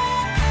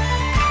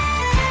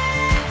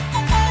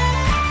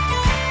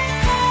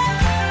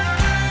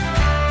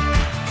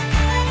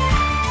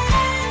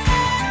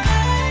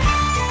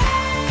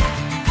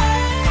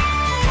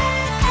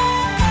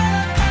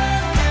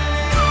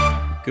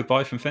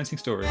 Goodbye from Fencing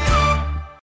Story.